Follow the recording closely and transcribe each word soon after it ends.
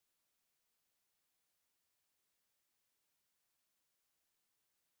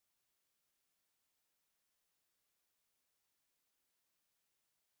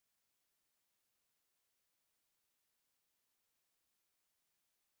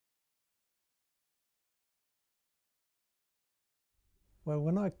Well,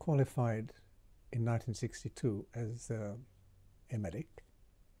 when I qualified in 1962 as a medic,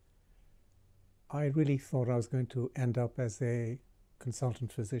 I really thought I was going to end up as a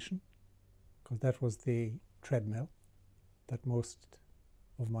consultant physician, because that was the treadmill that most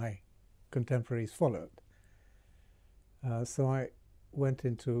of my contemporaries followed. So I went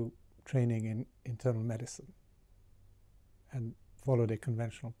into training in internal medicine and followed a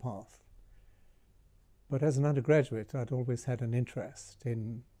conventional path. But as an undergraduate, I'd always had an interest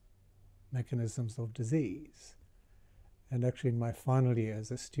in mechanisms of disease. And actually, in my final year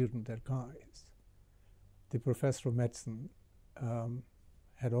as a student at Guy's, the professor of medicine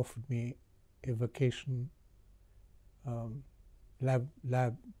had offered me a vacation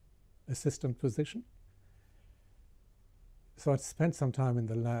lab assistant position. So I'd spent some time in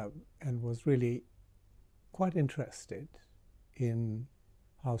the lab and was really quite interested in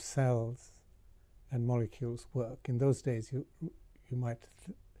how cells and molecules work. In those days, you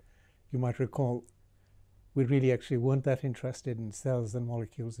might recall, we really actually weren't that interested in cells and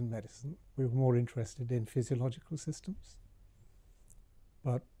molecules in medicine. We were more interested in physiological systems.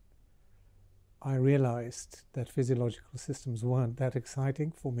 But I realized that physiological systems weren't that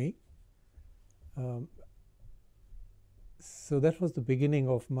exciting for me. So that was the beginning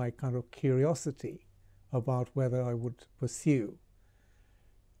of my kind of curiosity about whether I would pursue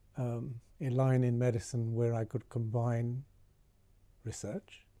a line in medicine where I could combine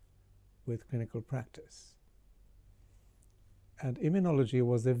research with clinical practice. And immunology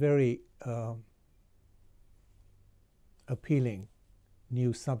was a very appealing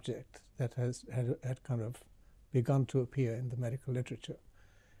new subject that had kind of begun to appear in the medical literature,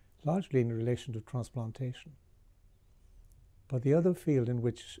 largely in relation to transplantation. But the other field in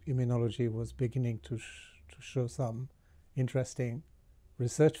which immunology was beginning to show some interesting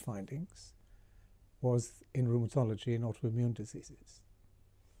research findings was in rheumatology and autoimmune diseases.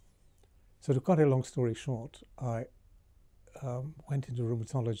 So to cut a long story short, I went into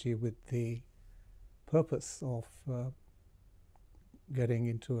rheumatology with the purpose of getting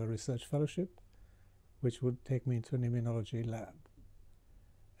into a research fellowship, which would take me into an immunology lab.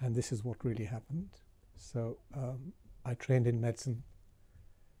 And this is what really happened. So I trained in medicine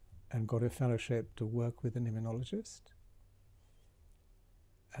and got a fellowship to work with an immunologist.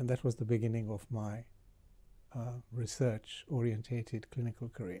 And that was the beginning of my research-orientated clinical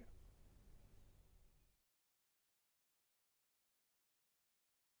career.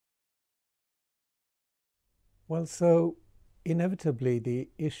 Well, so inevitably the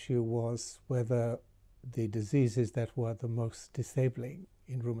issue was whether the diseases that were the most disabling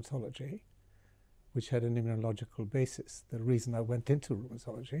in rheumatology, which had an immunological basis, the reason I went into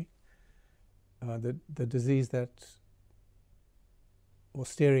rheumatology, the disease that was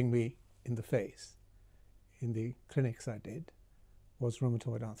staring me in the face in the clinics I did was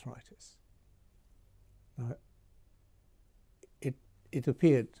rheumatoid arthritis. Now, it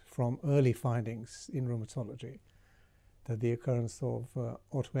appeared from early findings in rheumatology that the occurrence of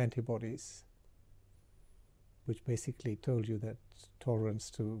autoantibodies, which basically told you that tolerance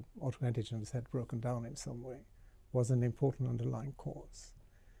to autoantigens had broken down in some way, was an important underlying cause.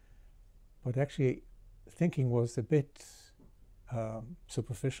 But actually, thinking was a bit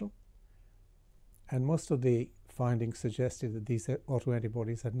superficial, and most of the findings suggested that these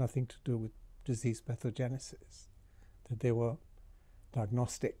autoantibodies had nothing to do with disease pathogenesis, that they were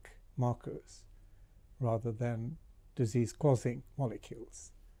diagnostic markers rather than disease-causing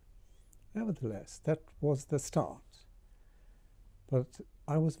molecules. Nevertheless, that was the start. But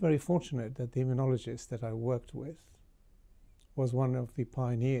I was very fortunate that the immunologist that I worked with was one of the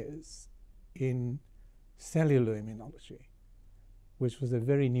pioneers in cellular immunology, which was a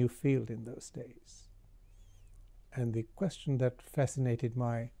very new field in those days. And the question that fascinated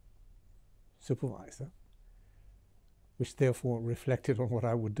my supervisor, which therefore reflected on what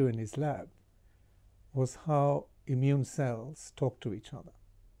I would do in his lab, was how immune cells talk to each other.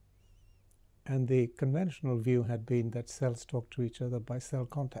 And the conventional view had been that cells talk to each other by cell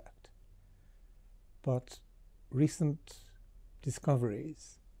contact. But recent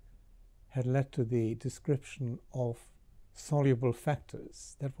discoveries had led to the description of soluble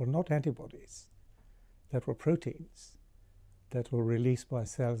factors that were not antibodies, that were proteins, that were released by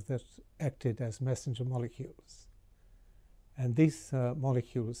cells that acted as messenger molecules. And these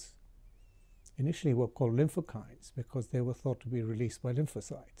molecules initially were called lymphokines because they were thought to be released by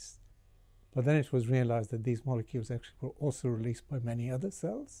lymphocytes. But then it was realized that these molecules actually were also released by many other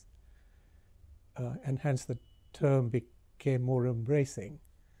cells, and hence the term became more embracing,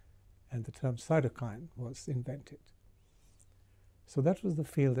 and the term cytokine was invented. So that was the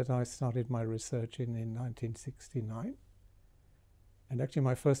field that I started my research in 1969. And actually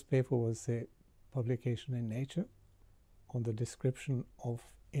my first paper was a publication in Nature on the description of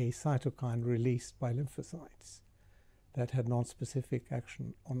a cytokine released by lymphocytes that had non-specific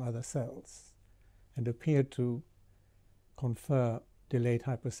action on other cells and appeared to confer delayed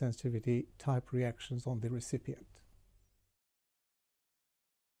hypersensitivity type reactions on the recipient.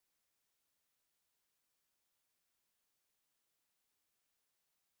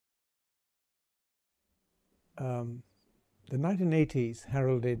 The 1980s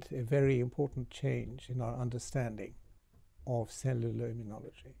heralded a very important change in our understanding of cellular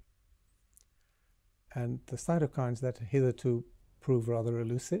immunology. And the cytokines that hitherto proved rather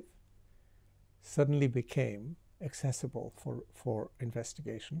elusive suddenly became accessible for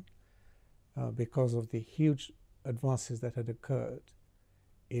investigation because of the huge advances that had occurred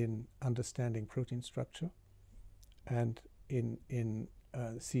in understanding protein structure and in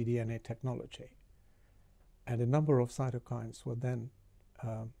cDNA technology. And a number of cytokines were then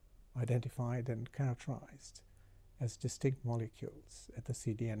identified and characterized as distinct molecules at the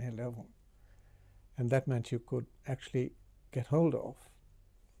cDNA level. And that meant you could actually get hold of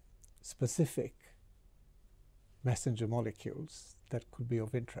specific messenger molecules that could be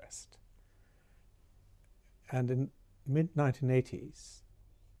of interest. And in mid-1980s,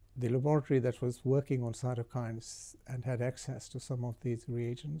 the laboratory that was working on cytokines and had access to some of these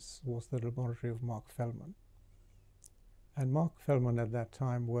reagents was the laboratory of Mark Feldman. And Mark Feldman at that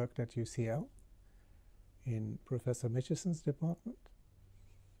time worked at UCL in Professor Mitchison's department.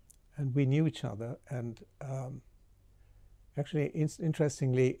 And we knew each other. And actually,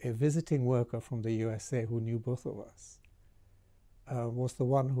 interestingly, a visiting worker from the USA who knew both of us was the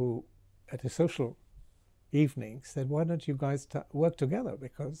one who, at a social evening, said, why don't you guys work together?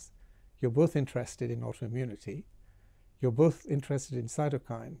 Because you're both interested in autoimmunity. You're both interested in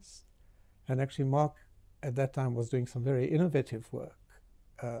cytokines. And actually, Mark at that time was doing some very innovative work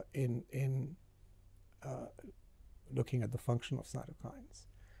in looking at the function of cytokines,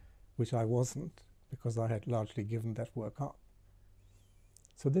 which I wasn't, because I had largely given that work up.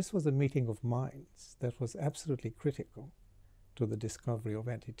 So this was a meeting of minds that was absolutely critical to the discovery of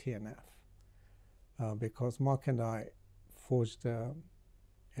anti-TNF, because Mark and I forged a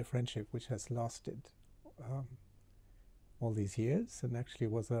friendship which has lasted all these years, and actually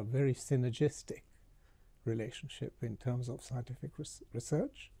was a very synergistic relationship in terms of scientific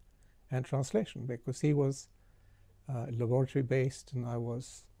research and translation, because he was laboratory-based and I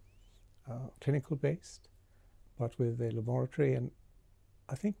was clinical-based, but with a laboratory. And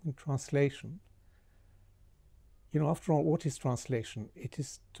I think in translation, you know, after all, what is translation? It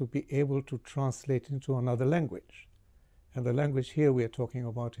is to be able to translate into another language. And the language here we are talking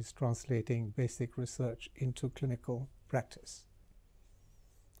about is translating basic research into clinical practice.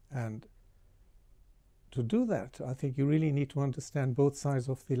 And to do that, I think you really need to understand both sides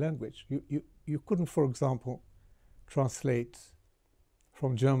of the language. You couldn't, for example, translate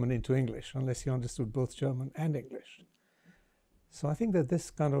from German into English unless you understood both German and English. So I think that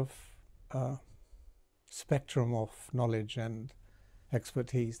this kind of spectrum of knowledge and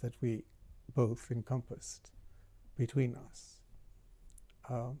expertise that we both encompassed between us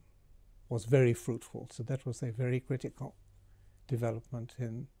was very fruitful. So that was a very critical development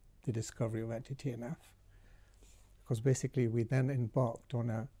in the discovery of anti-TNF. Because basically we then embarked on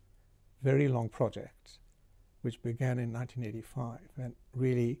a very long project which began in 1985 and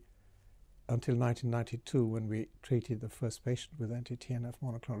really until 1992, when we treated the first patient with anti-TNF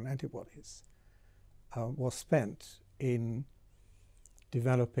monoclonal antibodies, was spent in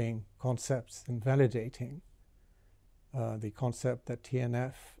developing concepts and validating the concept that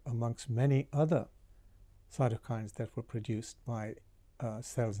TNF, amongst many other cytokines that were produced by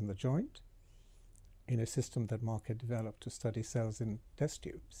cells in the joint, in a system that Mark had developed to study cells in test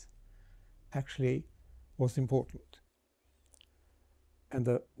tubes, actually was important. And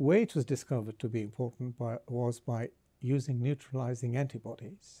the way it was discovered to be important was by using neutralizing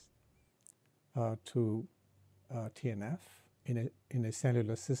antibodies to TNF in a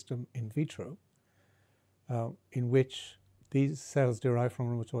cellular system in vitro, in which these cells derived from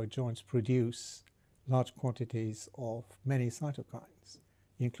rheumatoid joints produce large quantities of many cytokines,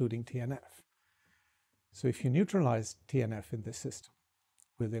 including TNF. So if you neutralize TNF in this system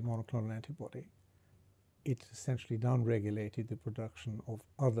with a monoclonal antibody, it essentially downregulated the production of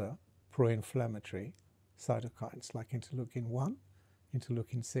other pro-inflammatory cytokines like interleukin-1,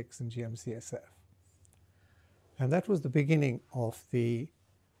 interleukin-6, and GM-CSF. And that was the beginning of the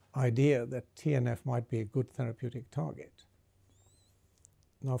idea that TNF might be a good therapeutic target.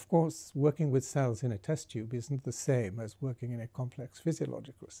 Now, of course, working with cells in a test tube isn't the same as working in a complex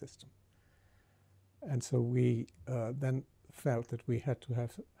physiological system. And so we then felt that we had to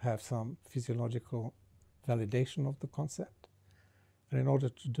have some physiological validation of the concept. And in order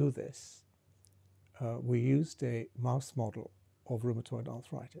to do this, we used a mouse model of rheumatoid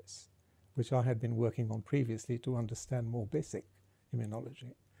arthritis, which I had been working on previously to understand more basic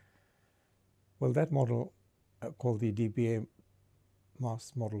immunology. Well, that model, called the DBA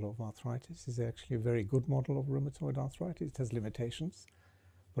mouse model of arthritis, is actually a very good model of rheumatoid arthritis. It has limitations,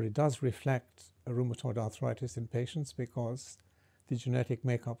 but it does reflect a rheumatoid arthritis in patients because the genetic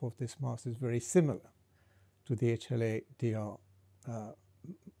makeup of this mouse is very similar to the HLA-DR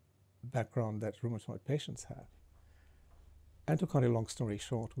background that rheumatoid patients have. And to cut a long story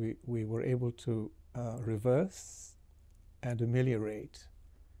short, we were able to reverse and ameliorate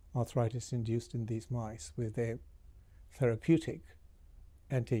arthritis induced in these mice with a therapeutic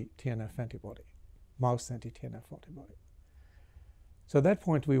anti-TNF antibody, mouse anti-TNF antibody. So at that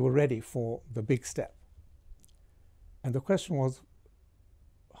point, we were ready for the big step. And the question was,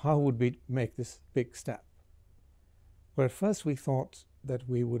 how would we make this big step? Well, at first we thought that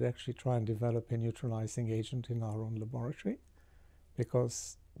we would actually try and develop a neutralizing agent in our own laboratory,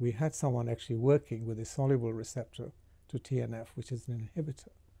 because we had someone actually working with a soluble receptor to TNF, which is an inhibitor.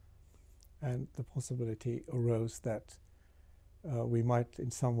 And the possibility arose that we might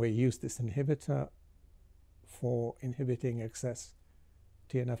in some way use this inhibitor for inhibiting excess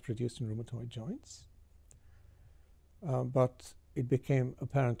TNF produced in rheumatoid joints. But it became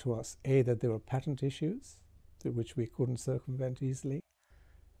apparent to us, A, that there were patent issues which we couldn't circumvent easily,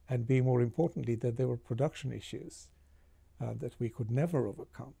 and B, more importantly, that there were production issues that we could never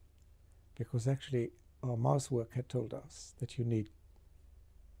overcome, because actually our mouse work had told us that you need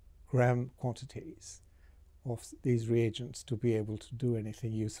gram quantities of these reagents to be able to do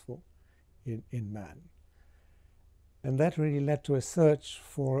anything useful in man. And that really led to a search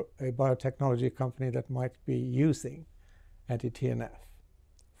for a biotechnology company that might be using anti-TNF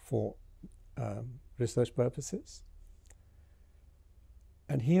for research purposes.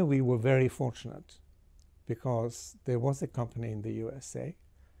 And here we were very fortunate, because there was a company in the USA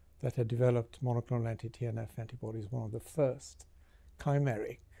that had developed monoclonal anti-TNF antibodies, one of the first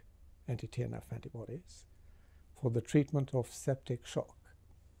chimeric anti-TNF antibodies for the treatment of septic shock,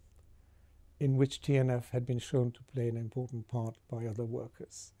 in which TNF had been shown to play an important part by other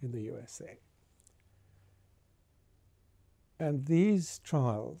workers in the USA. And these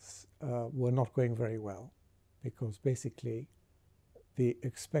trials were not going very well, because basically the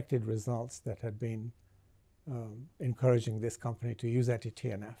expected results that had been encouraging this company to use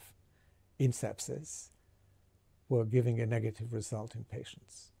anti-TNF in sepsis were giving a negative result in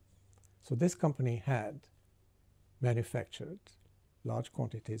patients. So this company had manufactured large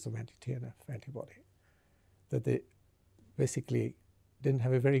quantities of anti-TNF antibody that they basically didn't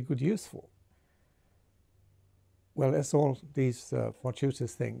have a very good use for. Well, as all these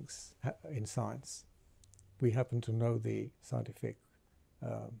fortuitous things in science, we happen to know the scientific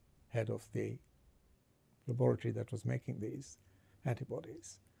head of the laboratory that was making these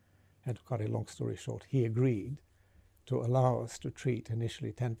antibodies. And to cut a long story short, he agreed to allow us to treat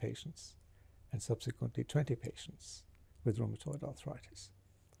initially 10 patients and subsequently 20 patients with rheumatoid arthritis.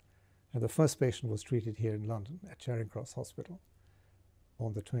 And the first patient was treated here in London at Charing Cross Hospital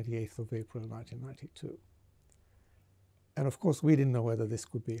on the 28th of April 1992. And of course, we didn't know whether this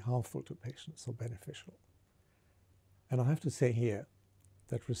could be harmful to patients or beneficial. And I have to say here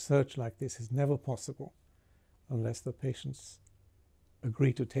that research like this is never possible unless the patients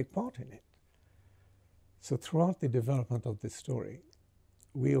agree to take part in it. So throughout the development of this story,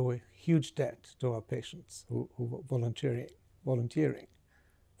 we owe a huge debt to our patients who were volunteering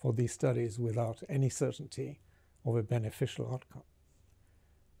for these studies without any certainty of a beneficial outcome.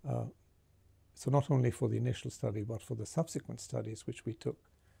 So not only for the initial study, but for the subsequent studies which we took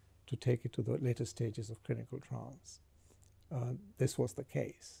to take it to the later stages of clinical trials. This was the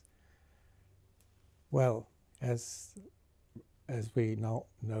case. Well, as we now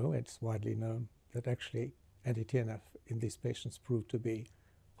know, it's widely known that actually anti-TNF in these patients proved to be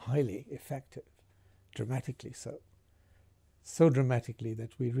highly effective, dramatically so. So dramatically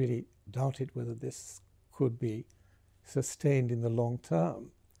that we really doubted whether this could be sustained in the long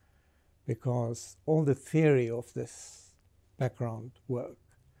term, because all the theory of this background work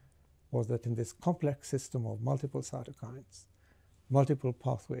was that in this complex system of multiple cytokines, multiple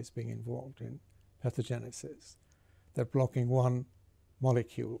pathways being involved in pathogenesis, that blocking one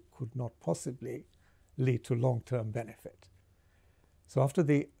molecule could not possibly lead to long-term benefit. So after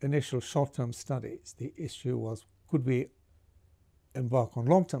the initial short-term studies, the issue was, could we embark on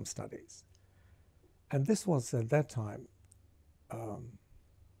long-term studies? And this was at that time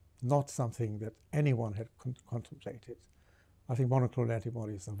not something that anyone had contemplated. I think monoclonal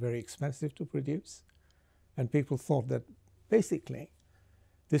antibodies are very expensive to produce, and people thought that basically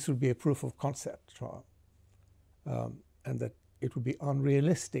this would be a proof of concept trial, and that it would be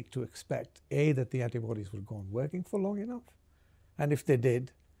unrealistic to expect, A, that the antibodies would go on working for long enough, and if they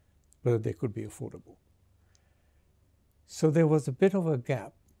did, whether they could be affordable. So there was a bit of a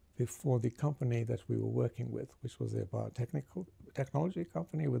gap before the company that we were working with, which was a biotechnology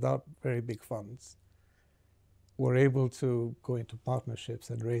company without very big funds, were able to go into partnerships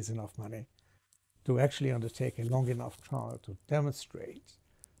and raise enough money to actually undertake a long enough trial to demonstrate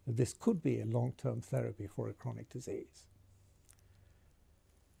that this could be a long-term therapy for a chronic disease.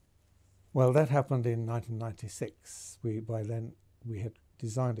 Well, that happened in 1996. By then, we had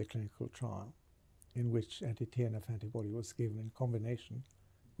designed a clinical trial in which anti-TNF antibody was given in combination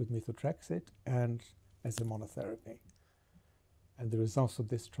with methotrexate and as a monotherapy. And the results of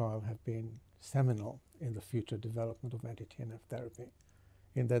this trial have been seminal in the future development of anti-TNF therapy,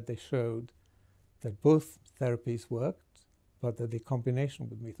 in that they showed that both therapies worked, but that the combination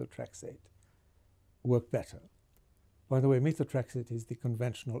with methotrexate worked better. By the way, methotrexate is the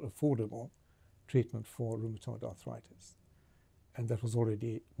conventional, affordable treatment for rheumatoid arthritis, and that was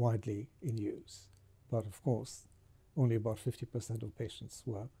already widely in use. But of course, only about 50% of patients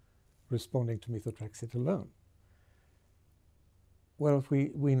were responding to methotrexate alone. Well,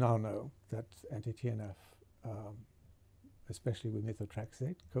 we now know that anti-TNF, especially with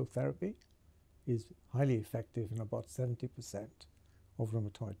methotrexate co-therapy, is highly effective in about 70% of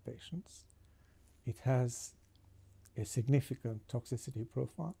rheumatoid patients. It has a significant toxicity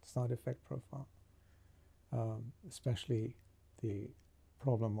profile, side effect profile, especially the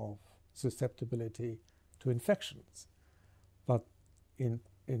problem of susceptibility to infections. But in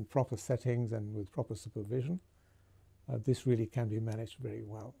proper settings and with proper supervision, this really can be managed very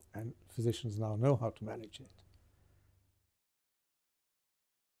well, and physicians now know how to manage it.